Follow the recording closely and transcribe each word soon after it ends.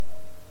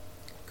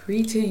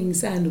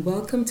Greetings and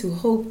welcome to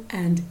Hope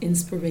and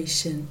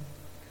Inspiration.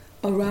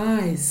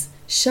 Arise,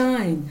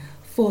 shine,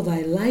 for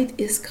thy light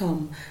is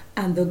come,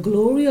 and the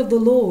glory of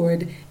the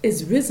Lord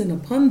is risen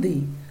upon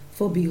thee.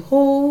 For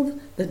behold,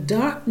 the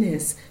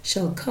darkness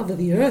shall cover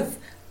the earth,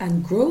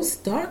 and gross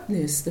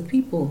darkness the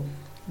people.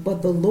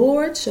 But the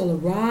Lord shall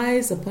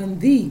arise upon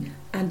thee,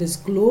 and his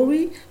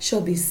glory shall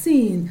be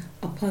seen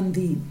upon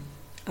thee.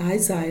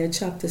 Isaiah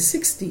chapter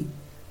 60,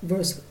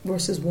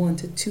 verses 1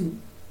 to 2.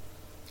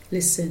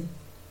 Listen.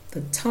 The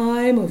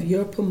time of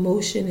your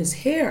promotion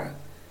is here.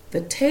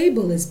 The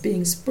table is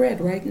being spread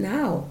right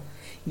now.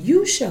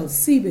 You shall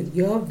see with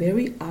your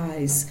very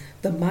eyes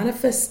the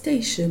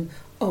manifestation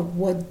of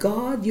what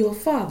God your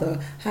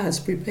Father has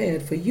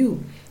prepared for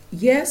you.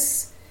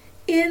 Yes,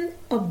 in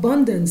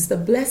abundance, the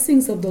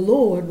blessings of the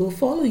Lord will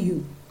follow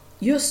you.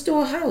 Your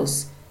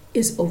storehouse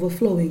is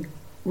overflowing.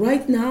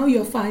 Right now,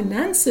 your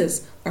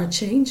finances are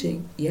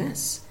changing.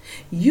 Yes,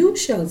 you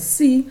shall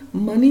see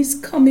monies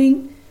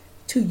coming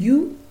to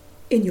you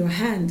in your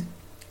hand.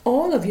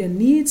 All of your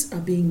needs are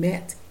being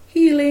met.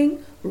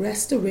 Healing,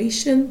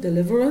 restoration,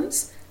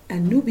 deliverance,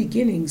 and new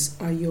beginnings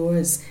are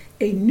yours.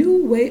 A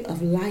new way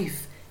of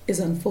life is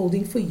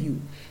unfolding for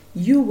you.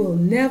 You will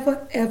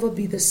never ever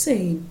be the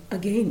same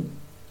again.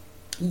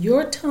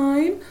 Your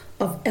time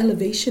of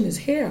elevation is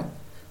here.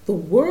 The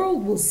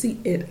world will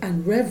see it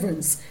and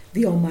reverence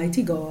the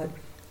Almighty God.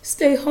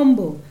 Stay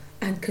humble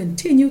and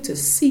continue to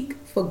seek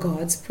for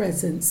God's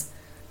presence.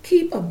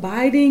 Keep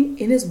abiding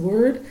in His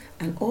Word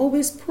and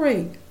always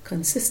pray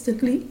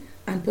consistently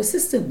and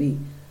persistently.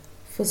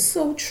 For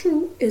so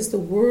true is the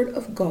Word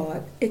of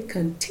God, it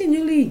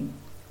continually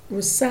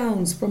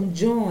resounds from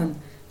John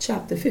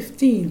chapter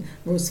 15,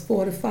 verse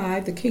 4 to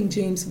 5, the King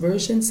James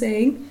Version,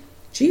 saying,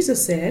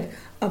 Jesus said,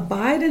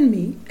 "Abide in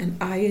me and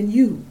I in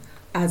you,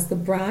 as the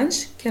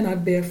branch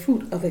cannot bear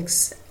fruit of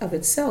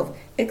itself,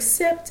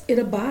 except it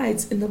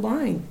abides in the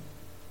vine.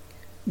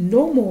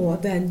 No more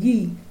than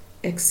ye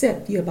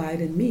except ye abide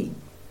in me."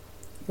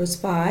 Verse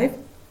 5,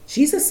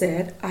 Jesus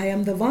said, "I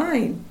am the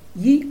vine,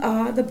 ye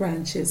are the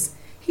branches.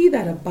 He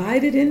that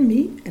abideth in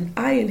me, and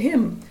I in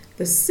him,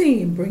 the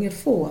same bringeth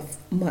forth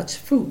much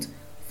fruit.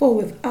 For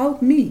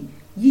without me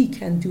ye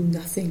can do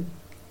nothing."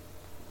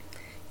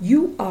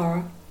 You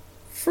are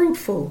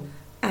fruitful,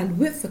 and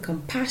with the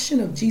compassion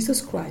of Jesus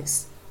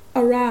Christ,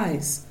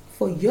 arise,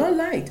 for your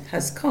light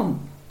has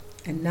come.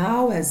 And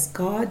now as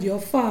God your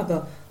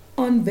Father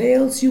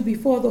unveils you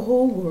before the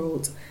whole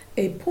world,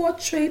 a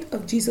portrait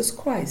of Jesus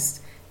Christ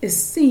is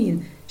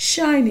seen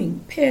shining,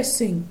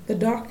 piercing the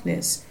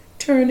darkness,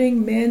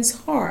 turning men's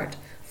heart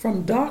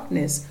from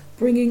darkness,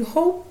 bringing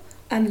hope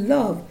and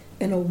love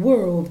in a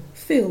world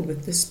filled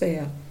with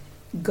despair.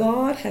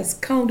 God has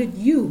counted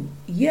you,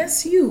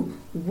 yes you,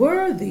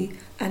 worthy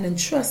and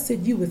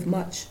entrusted you with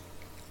much.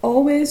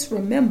 Always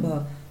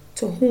remember,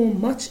 to whom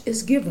much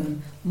is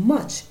given,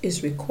 much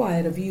is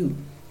required of you.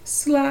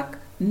 Slack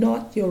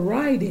not your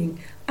riding,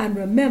 and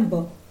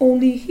remember,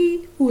 only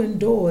he who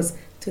endures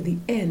to the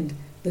end,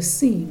 the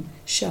same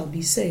shall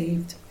be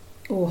saved.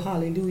 Oh,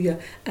 hallelujah.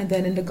 And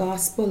then in the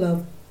Gospel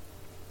of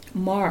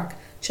Mark,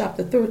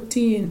 chapter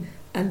 13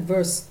 and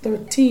verse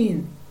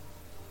 13,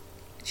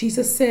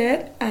 Jesus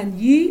said, "And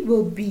ye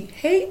will be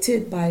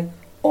hated by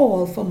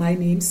all for my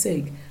name's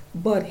sake,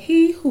 but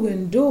he who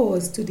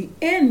endures to the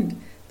end,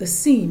 the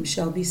same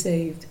shall be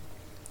saved."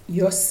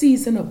 Your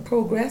season of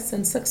progress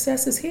and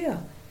success is here.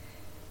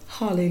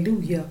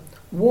 Hallelujah.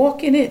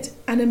 Walk in it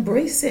and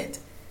embrace it.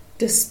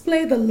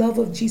 Display the love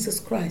of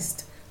Jesus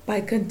Christ by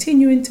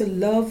continuing to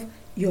love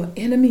your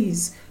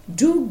enemies.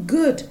 Do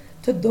good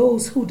to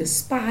those who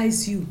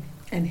despise you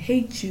and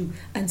hate you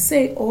and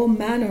say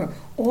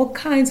all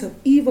kinds of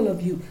evil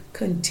of you.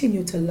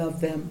 Continue to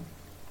love them.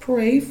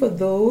 Pray for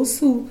those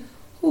who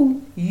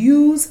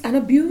use and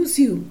abuse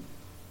you.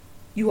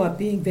 You are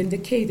being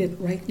vindicated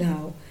right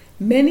now.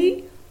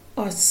 Many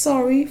are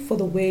sorry for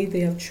the way they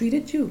have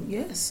treated you,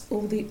 yes,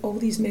 over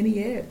these many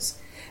years.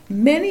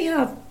 Many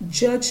have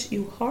judged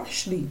you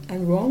harshly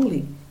and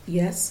wrongly,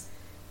 yes.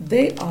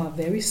 They are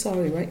very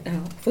sorry right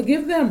now.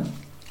 Forgive them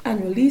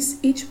and release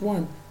each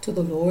one to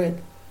the Lord.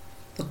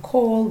 The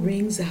call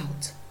rings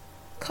out.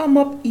 Come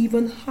up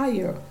even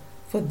higher,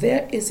 for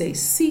there is a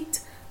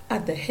seat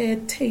at the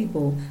head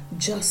table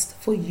just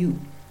for you.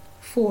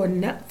 For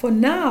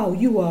now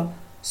you are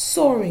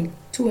soaring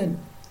to a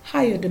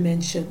higher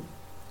dimension,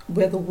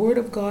 where the word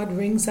of God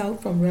rings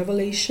out from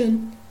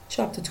Revelation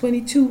chapter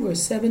 22,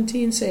 verse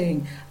 17,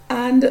 saying,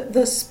 "And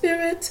the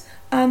Spirit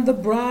and the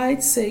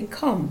bride say,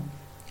 Come,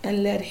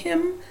 and let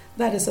him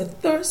that is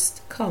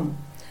athirst come,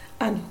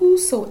 and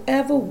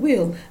whosoever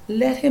will,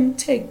 let him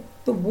take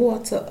the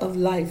water of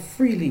life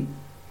freely."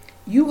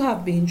 You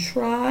have been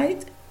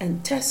tried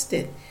and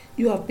tested.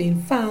 You have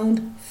been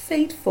found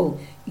faithful.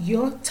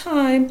 Your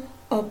time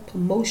of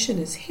promotion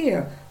is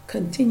here.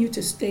 Continue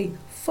to stay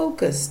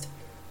focused.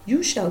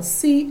 You shall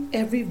see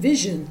every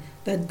vision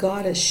that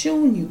God has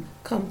shown you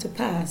come to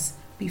pass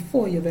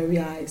before your very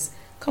eyes.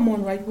 Come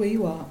on, right where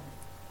you are.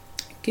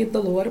 Give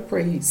the Lord a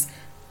praise.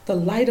 The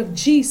light of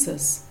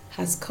Jesus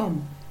has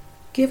come.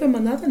 Give him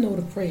another note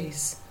of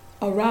praise.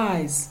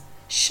 Arise,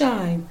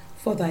 shine,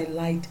 for thy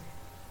light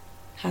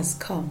has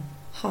come.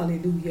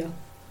 Hallelujah.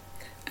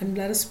 And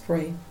let us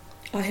pray.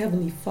 Our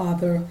Heavenly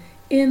Father,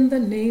 in the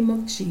name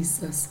of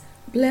Jesus,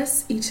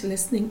 bless each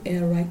listening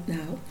ear right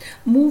now.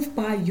 Move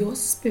by your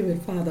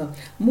Spirit, Father.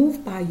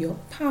 Move by your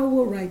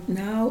power right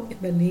now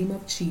in the name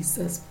of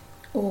Jesus.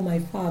 Oh, my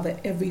Father,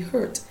 every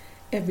hurt,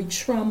 every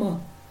trauma,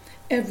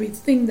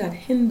 everything that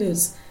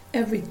hinders,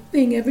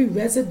 everything, every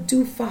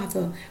residue,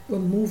 Father,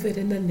 remove it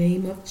in the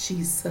name of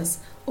Jesus.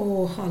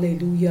 Oh,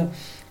 hallelujah.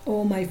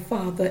 Oh, my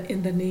Father,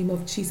 in the name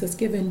of Jesus,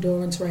 give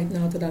endurance right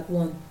now to that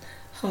one,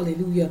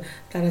 hallelujah,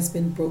 that has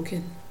been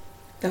broken.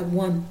 That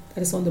one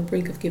that is on the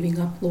brink of giving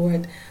up,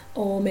 Lord.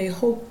 Oh, may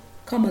hope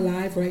come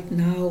alive right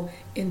now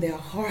in their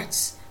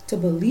hearts to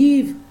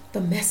believe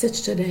the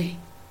message today.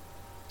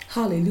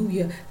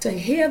 Hallelujah. To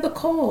hear the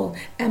call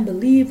and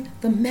believe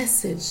the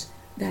message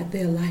that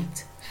their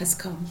light has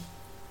come.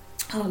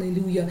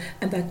 Hallelujah.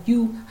 And that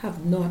you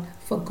have not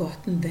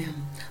forgotten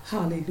them.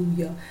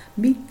 Hallelujah.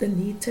 Meet the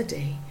need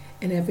today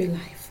in every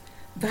life.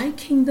 Thy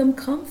kingdom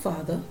come,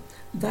 Father.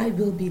 Thy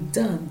will be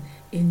done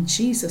in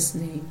Jesus'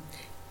 name.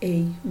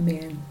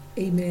 Amen.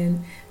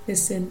 Amen.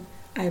 Listen,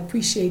 I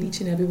appreciate each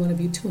and every one of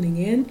you tuning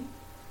in.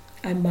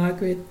 I'm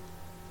Margaret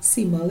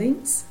C.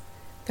 Mullings.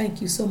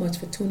 Thank you so much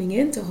for tuning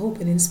in to Hope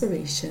and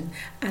Inspiration.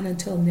 And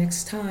until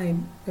next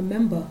time,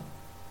 remember,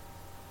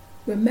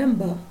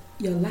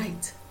 your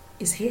light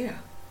is here.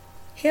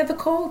 Hear the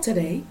call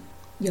today.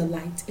 Your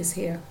light is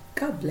here.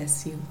 God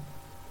bless you.